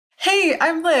Hey,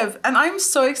 I'm Liv, and I'm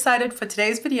so excited for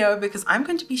today's video because I'm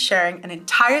going to be sharing an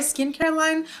entire skincare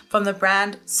line from the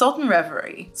brand Salt and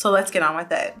Reverie. So let's get on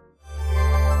with it.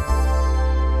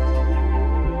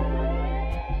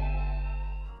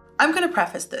 I'm going to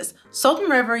preface this. Salt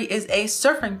and Reverie is a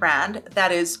surfing brand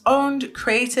that is owned,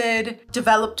 created,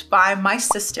 developed by my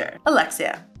sister,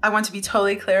 Alexia. I want to be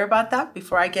totally clear about that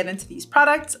before I get into these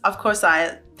products. Of course,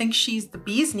 I think she's the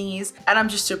bee's knees, and I'm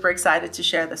just super excited to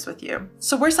share this with you.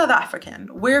 So we're South African.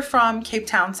 We're from Cape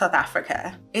Town, South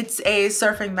Africa. It's a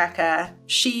surfing mecca.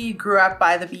 She grew up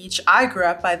by the beach. I grew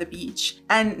up by the beach.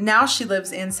 And now she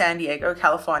lives in San Diego,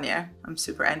 California. I'm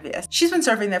super envious. She's been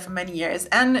surfing there for many years,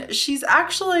 and she's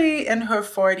actually in her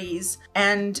 40s.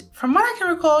 And from what I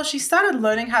can recall, she started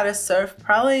learning how to surf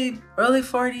probably early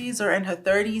 40s or in her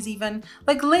 30s even,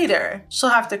 like later. She'll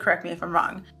have to correct me if I'm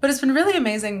wrong. But it's been really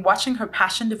amazing watching her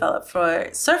passion develop for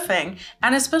surfing,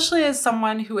 and especially as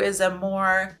someone who is a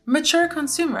more mature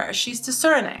consumer. She's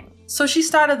discerning. So she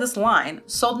started this line,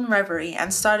 Salt and Reverie,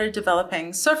 and started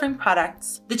developing surfing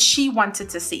products that she wanted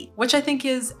to see, which I think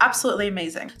is absolutely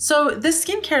amazing. So this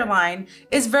skincare line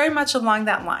is very much along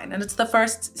that line, and it's the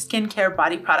first skincare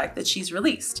body product that she's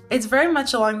released. It's very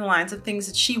much along the lines of things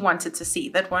that she wanted to see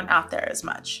that weren't out there as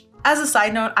much. As a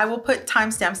side note, I will put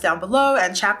timestamps down below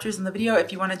and chapters in the video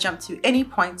if you want to jump to any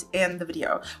point in the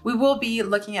video. We will be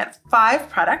looking at 5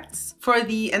 products for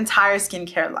the entire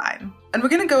skincare line. And we're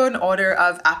going to go in order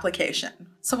of application.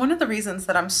 So one of the reasons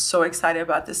that I'm so excited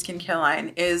about this skincare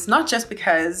line is not just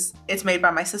because it's made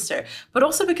by my sister, but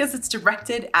also because it's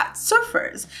directed at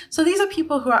surfers. So these are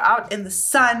people who are out in the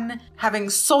sun,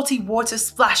 having salty water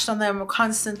splashed on them, or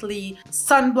constantly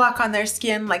sunblock on their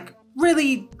skin, like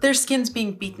really their skin's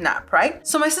being beaten up, right?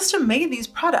 So my sister made these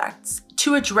products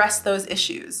to address those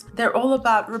issues. They're all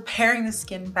about repairing the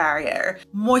skin barrier,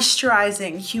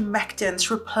 moisturizing, humectants,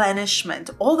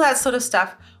 replenishment, all that sort of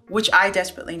stuff, which I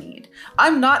desperately need.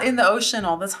 I'm not in the ocean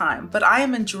all the time, but I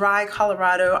am in dry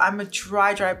Colorado. I'm a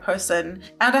dry person,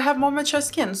 and I have more mature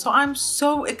skin. So I'm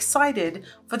so excited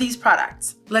for these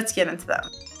products. Let's get into them.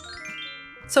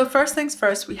 So first things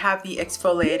first, we have the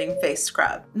exfoliating face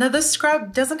scrub. Now this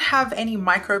scrub doesn't have any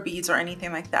microbeads or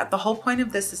anything like that. The whole point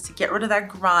of this is to get rid of that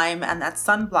grime and that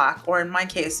sunblock, or in my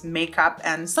case, makeup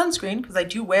and sunscreen, because I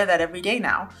do wear that every day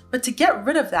now, but to get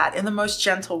rid of that in the most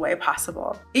gentle way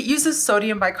possible. It uses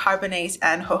sodium bicarbonate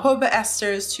and jojoba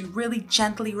esters to really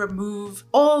gently remove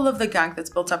all of the gunk that's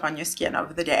built up on your skin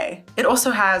over the day. It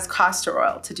also has castor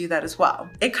oil to do that as well.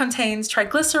 It contains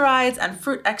triglycerides and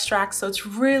fruit extracts, so it's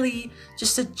really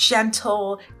just a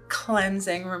gentle,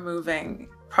 cleansing, removing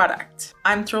product.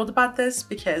 I'm thrilled about this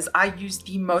because I use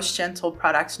the most gentle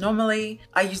products normally.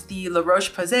 I use the La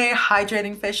Roche-Posay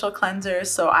Hydrating Facial Cleanser,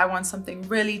 so I want something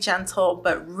really gentle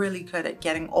but really good at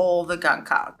getting all the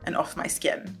gunk out and off my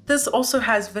skin. This also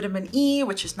has vitamin E,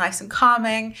 which is nice and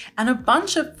calming, and a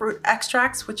bunch of fruit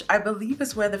extracts, which I believe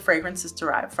is where the fragrance is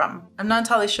derived from. I'm not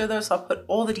entirely sure though, so I'll put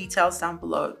all the details down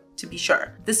below to be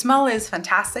sure. The smell is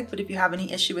fantastic, but if you have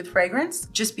any issue with fragrance,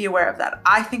 just be aware of that.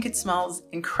 I think it smells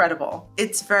incredible.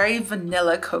 It's very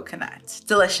vanilla coconut,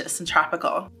 delicious and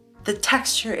tropical. The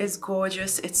texture is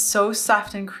gorgeous. It's so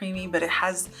soft and creamy, but it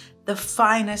has the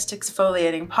finest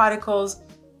exfoliating particles.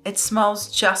 It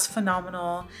smells just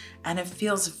phenomenal, and it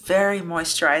feels very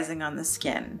moisturizing on the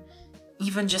skin,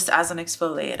 even just as an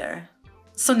exfoliator.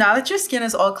 So now that your skin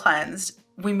is all cleansed,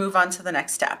 we move on to the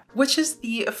next step, which is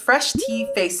the Fresh Tea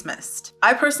Face Mist.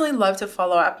 I personally love to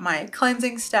follow up my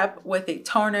cleansing step with a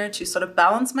toner to sort of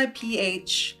balance my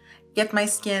pH, get my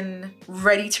skin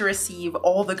ready to receive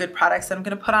all the good products that I'm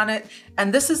gonna put on it,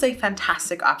 and this is a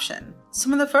fantastic option.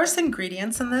 Some of the first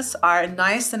ingredients in this are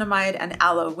niacinamide and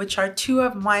aloe, which are 2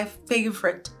 of my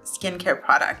favorite skincare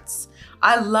products.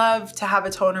 I love to have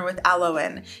a toner with aloe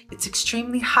in. It's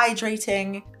extremely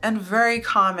hydrating and very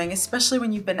calming, especially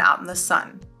when you've been out in the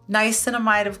sun.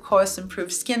 Niacinamide, of course,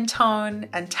 improves skin tone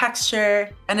and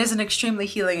texture and is an extremely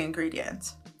healing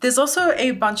ingredient. There's also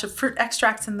a bunch of fruit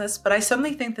extracts in this, but I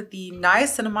certainly think that the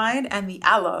niacinamide and the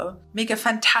aloe make a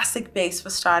fantastic base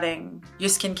for starting your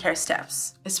skincare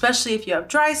steps, especially if you have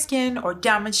dry skin or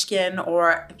damaged skin,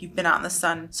 or if you've been out in the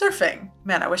sun surfing.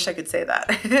 Man, I wish I could say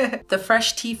that. The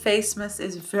Fresh Tea Face Mist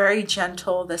is very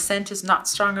gentle, the scent is not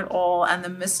strong at all, and the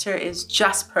mister is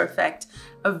just perfect.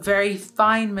 A very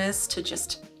fine mist to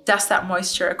just dust that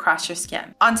moisture across your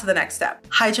skin. On to the next step,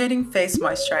 Hydrating Face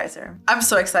Moisturizer. I'm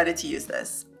so excited to use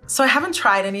this. So I haven't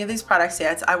tried any of these products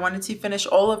yet. I wanted to finish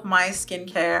all of my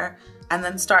skincare and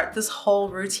then start this whole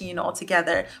routine all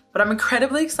together. But I'm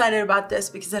incredibly excited about this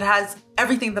because it has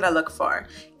everything that I look for.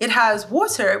 It has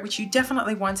water, which you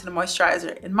definitely want in a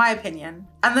moisturizer, in my opinion.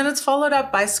 And then it's followed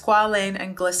up by squalane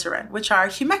and glycerin, which are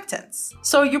humectants.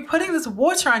 So you're putting this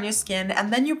water on your skin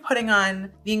and then you're putting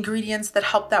on the ingredients that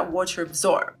help that water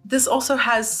absorb. This also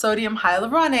has sodium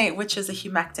hyaluronate, which is a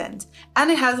humectant,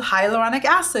 and it has hyaluronic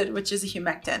acid, which is a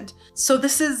humectant. So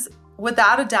this is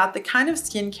without a doubt the kind of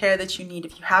skincare that you need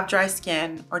if you have dry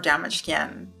skin or damaged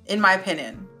skin, in my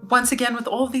opinion. Once again, with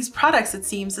all of these products, it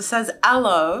seems this has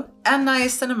aloe and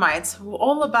niacinamide, so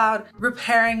all about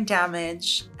repairing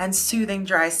damage and soothing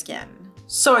dry skin.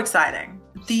 So exciting.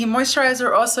 The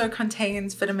moisturizer also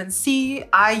contains vitamin C.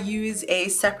 I use a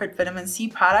separate vitamin C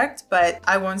product, but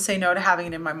I won't say no to having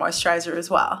it in my moisturizer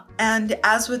as well. And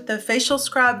as with the facial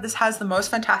scrub, this has the most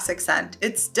fantastic scent.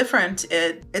 It's different.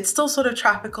 It's still sort of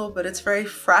tropical, but it's very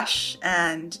fresh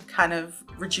and kind of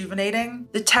rejuvenating.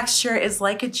 The texture is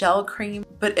like a gel cream,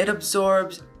 but it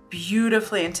absorbs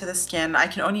beautifully into the skin. I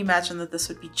can only imagine that this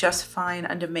would be just fine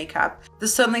under makeup.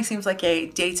 This certainly seems like a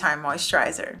daytime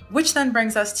moisturizer, which then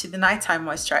brings us to the nighttime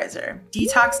moisturizer,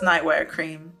 Detox Nightwear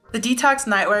Cream. The Detox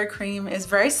Nightwear Cream is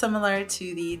very similar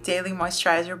to the daily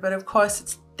moisturizer, but of course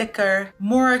it's thicker,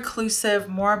 more occlusive,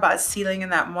 more about sealing in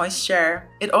that moisture.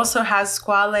 It also has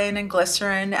squalane and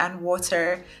glycerin and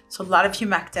water, so a lot of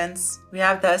humectants. We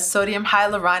have the sodium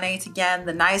hyaluronate again,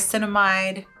 the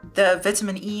niacinamide, the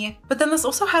vitamin E, but then this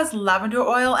also has lavender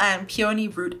oil and peony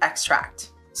root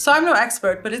extract. So I'm no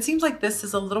expert, but it seems like this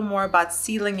is a little more about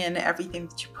sealing in everything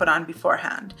that you put on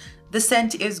beforehand. The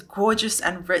scent is gorgeous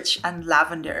and rich and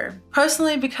lavender.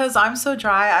 Personally, because I'm so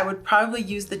dry, I would probably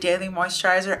use the daily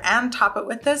moisturizer and top it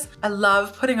with this. I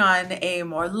love putting on a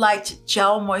more light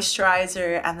gel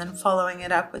moisturizer and then following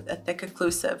it up with a thick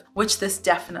occlusive, which this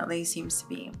definitely seems to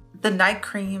be. The night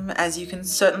cream, as you can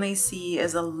certainly see,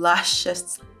 is a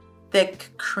luscious,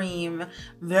 thick cream,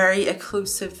 very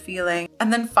occlusive feeling.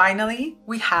 And then finally,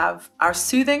 we have our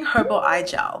soothing herbal eye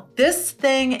gel. This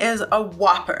thing is a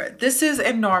whopper. This is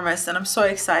enormous and I'm so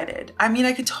excited. I mean,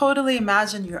 I could totally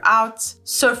imagine you're out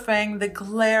surfing, the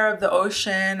glare of the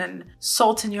ocean and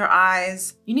salt in your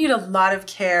eyes. You need a lot of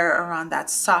care around that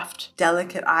soft,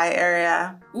 delicate eye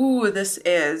area. Ooh, this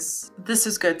is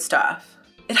good stuff.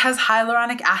 It has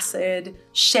hyaluronic acid,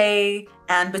 shea,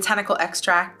 and botanical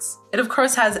extracts. It of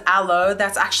course has aloe,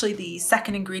 that's actually the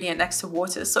second ingredient next to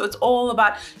water. So it's all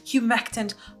about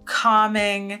humectant,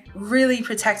 calming, really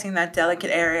protecting that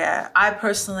delicate area.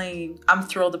 I'm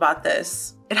thrilled about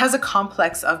this. It has a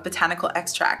complex of botanical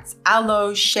extracts,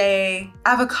 aloe, shea,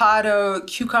 avocado,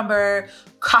 cucumber,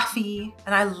 coffee.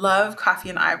 And I love coffee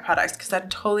and eye products because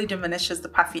that totally diminishes the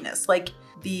puffiness. Like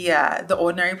the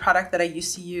ordinary product that I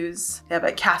used to use, they have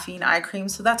a caffeine eye cream,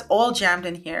 so that's all jammed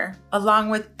in here, along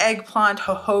with eggplant,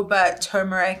 jojoba,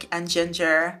 turmeric, and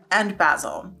ginger, and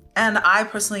basil. And I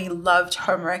personally love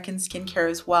turmeric in skincare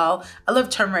as well. I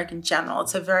love turmeric in general.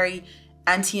 It's a very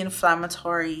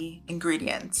anti-inflammatory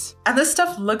ingredient. And this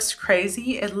stuff looks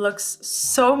crazy. It looks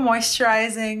so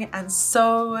moisturizing and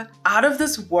so out of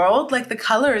this world. Like the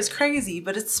color is crazy,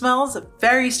 but it smells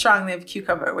very strongly of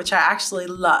cucumber, which I actually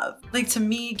love. Like to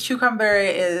me, cucumber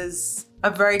is a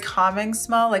very calming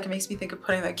smell. Like it makes me think of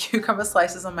putting the cucumber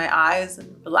slices on my eyes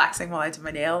and relaxing while I do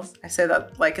my nails. I say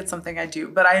that like it's something I do,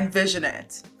 but I envision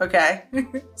it, okay?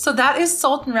 So that is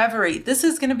Salt and Reverie. This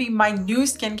is gonna be my new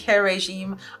skincare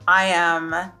regime. I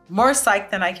am more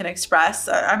psyched than I can express.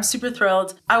 I'm super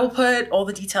thrilled. I will put all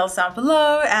the details down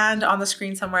below and on the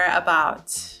screen somewhere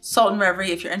about Salt and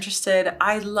Reverie if you're interested.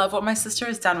 I love what my sister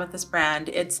has done with this brand.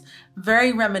 It's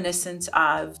very reminiscent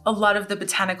of a lot of the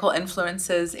botanical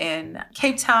influences in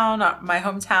Cape Town, my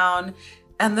hometown.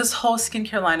 And this whole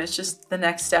skincare line is just the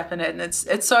next step in it. And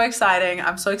it's so exciting.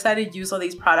 I'm so excited to use all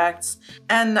these products.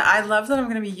 And I love that I'm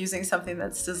gonna be using something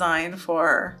that's designed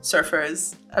for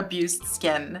surfers, abused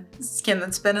skin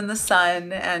that's been in the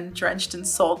sun and drenched in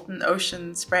salt and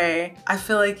ocean spray. I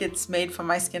feel like it's made for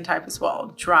my skin type as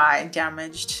well, dry,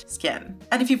 damaged skin.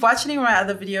 And if you've watched any of my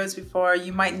other videos before,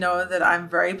 you might know that I'm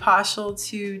very partial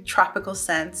to tropical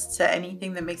scents, to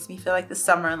anything that makes me feel like the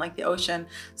summer and like the ocean.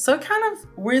 So it kind of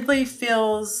weirdly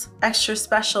feels extra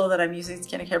special that I'm using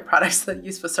skincare products that I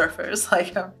use for surfers,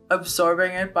 like I'm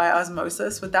absorbing it by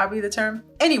osmosis. Would that be the term?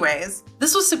 Anyways,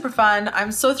 this was super fun.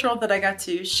 I'm so thrilled that I got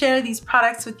to share these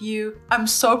products with you. I'm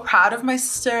so proud of my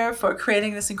sister for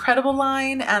creating this incredible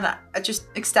line, and I'm just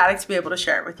ecstatic to be able to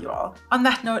share it with you all. On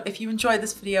that note, if you enjoyed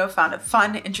this video, found it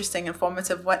fun, interesting,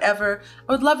 informative, whatever,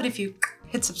 I would love it if you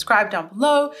hit subscribe down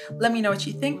below. Let me know what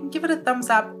you think. Give it a thumbs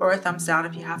up or a thumbs down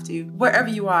if you have to. Wherever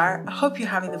you are, I hope you're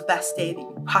having the best day that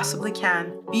you possibly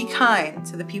can. Be kind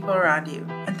to the people around you.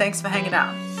 And thanks for hanging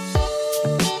out.